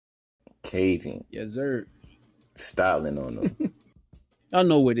Cajun. Yes, sir. Styling on them. I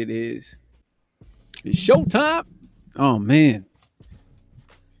know what it is. It's showtime. Oh man.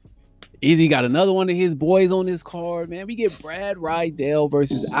 Izzy got another one of his boys on this card, man. We get Brad Riddell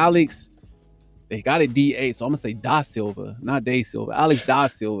versus Alex. They got a DA, so I'm gonna say Da Silva, not Day Silva. Alex Da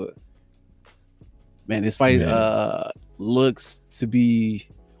Silva. Man, this fight looks to be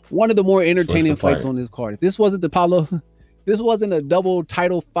one of the more entertaining fights on this card. If this wasn't the Paulo, this wasn't a double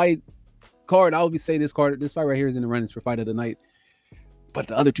title fight card, I would say this fight right here is in the runnings for fight of the night. But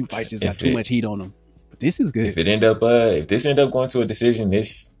the other two fights just got too much heat on them. But this is good. If this end up going to a decision,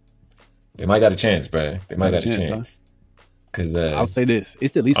 they might got a chance, bro. They might got a chance. Because I'll say this: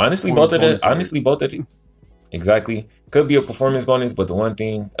 it's at least honestly both of the exactly could be a performance bonus. But the one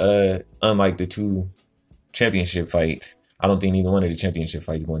thing, unlike the two championship fights, I don't think neither one of the championship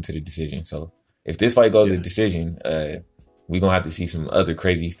fights going to the decision. So if this fight goes to decision, we're gonna have to see some other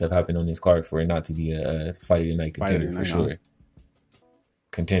crazy stuff happen on this card for it not to be a fight of the night contender for sure.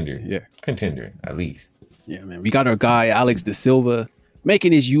 Contender at least. Yeah, man. We got our guy Alex Da Silva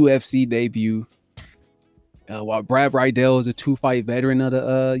making his UFC debut. While Brad Riddell is a 2-fight veteran of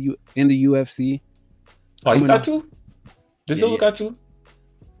the in the UFC. Oh, he got two? Da Silva got two?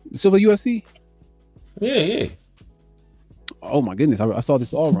 Da Silva UFC? Yeah. Oh my goodness, I saw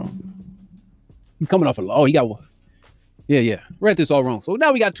this all wrong. He's coming off he got one. Yeah. Read this all wrong. So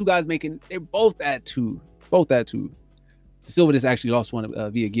now we got two guys they're both at two. Da Silva just actually lost one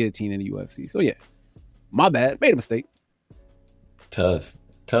via guillotine in the UFC. So yeah, my bad. Made a mistake. Tough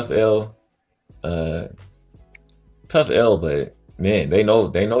L. Tough L, but man, they know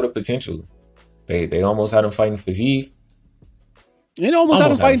the potential. They almost had him fighting Fiziev. They almost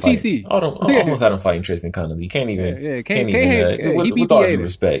had him fighting TC. Almost had him fighting Tristan Connolly. Can't even with all due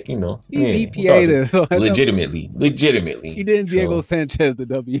respect, He legitimately. He didn't Diego Sanchez the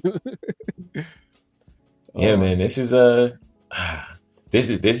W. Yeah, man, this is a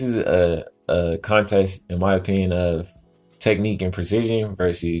contest, in my opinion, of technique and precision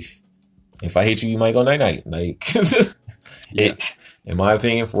versus if I hit you, you might go night-night. Like, in my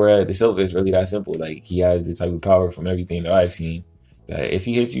opinion, for Da Silva, it's really that simple. Like, he has the type of power from everything that I've seen that if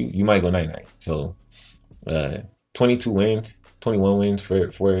he hits you, you might go night-night. So, 21 wins for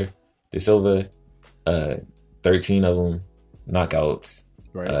Da Silva, 13 of them knockouts,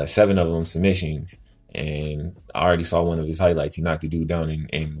 right. 7 of them submissions. And I already saw one of his highlights. He knocked the dude down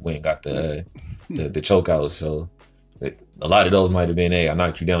and went and got the choke out. So a lot of those might have been, hey, I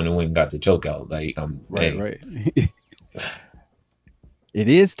knocked you down and went and got the choke out. Like, right. It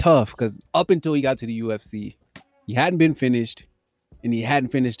is tough because up until he got to the UFC, he hadn't been finished, and he hadn't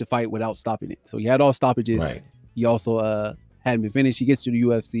finished the fight without stopping it. So he had all stoppages. Right. He also hadn't been finished. He gets to the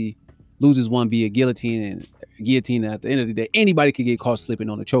UFC, loses one via guillotine, and at the end of the day, anybody could get caught slipping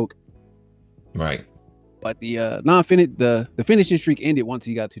on a choke. Right. But the the finishing streak ended once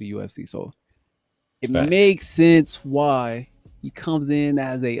he got to the UFC. So it makes sense why he comes in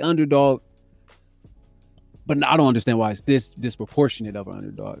as a underdog. But I don't understand why it's this disproportionate of an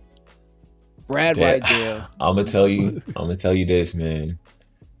underdog. Brad Riddell. I'm gonna tell you this, man.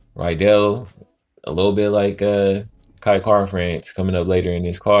 Riddell, a little bit like Kai Car-France coming up later in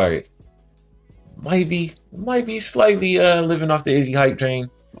this card, might be slightly living off the Izzy hype train.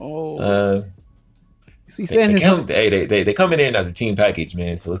 Oh. They coming in as a team package,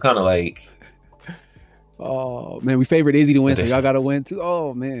 man. So it's kind of like, oh man, we favored Izzy to win, so y'all gotta win too.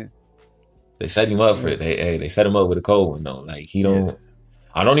 Oh man, they set him up for it. They set him up with a cold one though. Like he don't. Yeah.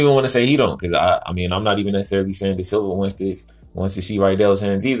 I don't even want to say he don't, because I mean I'm not even necessarily saying Da Silva wants to see Riddell's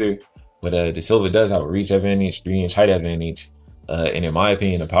hands either. But Da Silva does have a reach advantage, 3-inch height advantage, and in my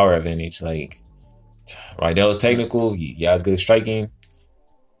opinion, a power advantage. Like Riddell's technical, he has good striking.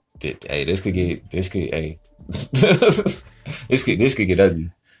 This could get ugly.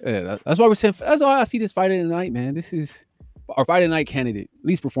 Yeah, that's why we're saying. That's why I see this fight of the night, man. This is our fight of the night candidate, at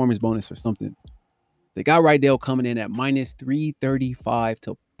least performance bonus or something. They got Riddell coming in at minus 335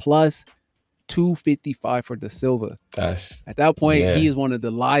 to plus 255 for Da Silva. At that point, he is one of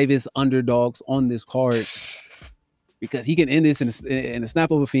the livest underdogs on this card because he can end this in a snap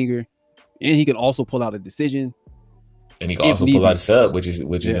of a finger, and he can also pull out a decision. And he can also pull out a sub, which is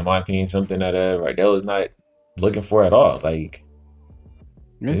in my opinion something that Riddell is not looking for at all. Like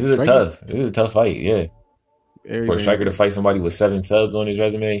this is a tough fight, yeah. For a striker to fight somebody with 7 subs on his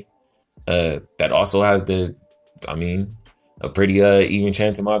resume, that also has a pretty even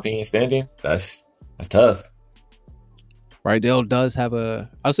chance in my opinion standing. That's tough. Riddell does have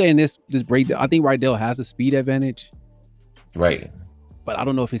I'll say in this breakdown, I think Riddell has a speed advantage. Right. But I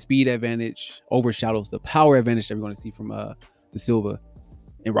don't know if his speed advantage overshadows the power advantage that we're going to see from Da Silva.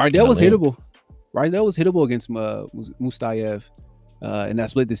 And Riddell was hittable. Riddell was hittable against Mustayev, and that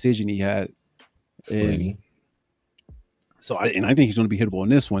split decision he had. And so I think he's going to be hittable in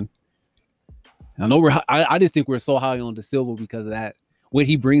this one. I know I just think we're so high on De Silva because of that, what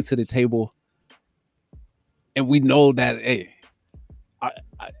he brings to the table, and we know that. Hey,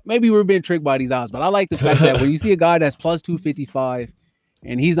 maybe we're being tricked by these odds, but I like the fact that when you see a guy that's plus 255,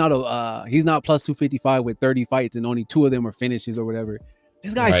 and he's not plus 255 with 30 fights and only 2 of them are finishes or whatever.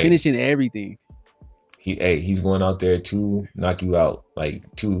 This guy's finishing everything. He's going out there to knock you out,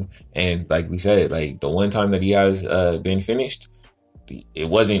 and like we said, like the one time that he has been finished, it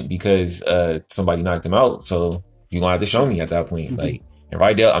wasn't because somebody knocked him out. So you're gonna have to show me at that point. Like, and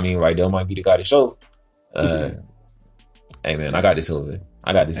Riddell might be the guy to show. Hey man, I got De Silva.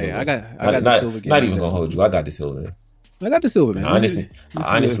 I got De Silva. I got De Silva. Not even gonna hold you. I got De Silva. I got De Silva, man. I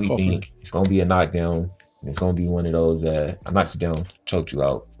honestly think it's gonna be a knockdown. It's gonna be one of those I knocked you down, choked you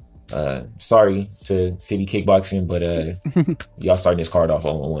out. Sorry to City Kickboxing, but y'all starting this card off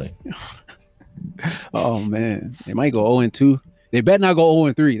 0-1. Oh man, they might go 0-2. They better not go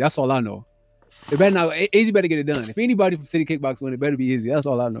 0-3. That's all I know. They better not. Izzy better get it done. If anybody from City Kickboxing win, it better be Izzy. That's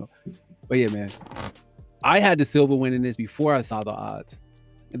all I know. But yeah, man, I had De Silva winning this before I saw the odds.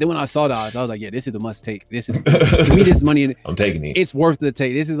 And then when I saw the odds, I was like, yeah, this is a must take. This is to me, this is money in it. I'm taking it. It's worth the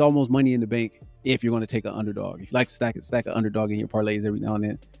take. This is almost money in the bank if you're going to take an underdog. If you like to stack an underdog in your parlays every now and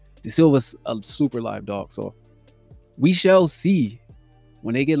then. De Silva's a super live dog. So we shall see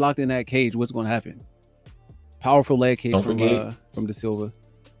when they get locked in that cage what's going to happen. Powerful leg kick from De Silva.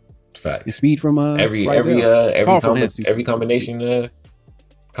 Facts. The speed from every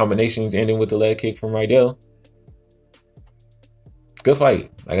combinations ending with the leg kick from Riddell. Good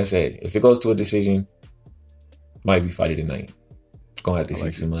fight. Like I said, if it goes to a decision, might be fight of the night. Gonna have to see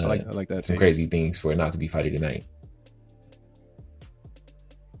some crazy things for it not to be fight of the night.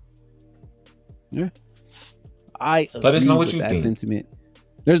 Yeah. Let us know what you think. Sentiment.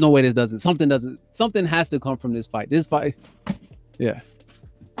 There's no way this doesn't. Something has to come from this fight. This fight. Yeah.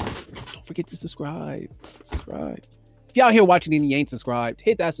 Don't forget to subscribe. If y'all here watching and you ain't subscribed,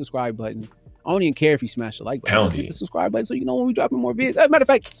 hit that subscribe button. I don't even care if you smash the like button. Hit the subscribe button so you know when we dropping more videos. As a matter of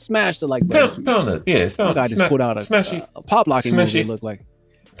fact, smash the like button. Pound it. Yeah, pound it. I just put out a pop locking movie. It look like.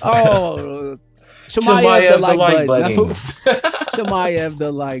 Oh, Shemaev the like button. Shemaev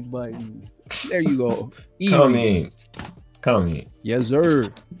the like button. There you go. Easy. Comment. Yes, sir.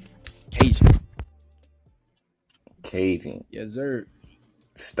 Cajun. Yes, sir.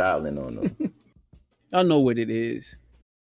 Styling on them. I know what it is.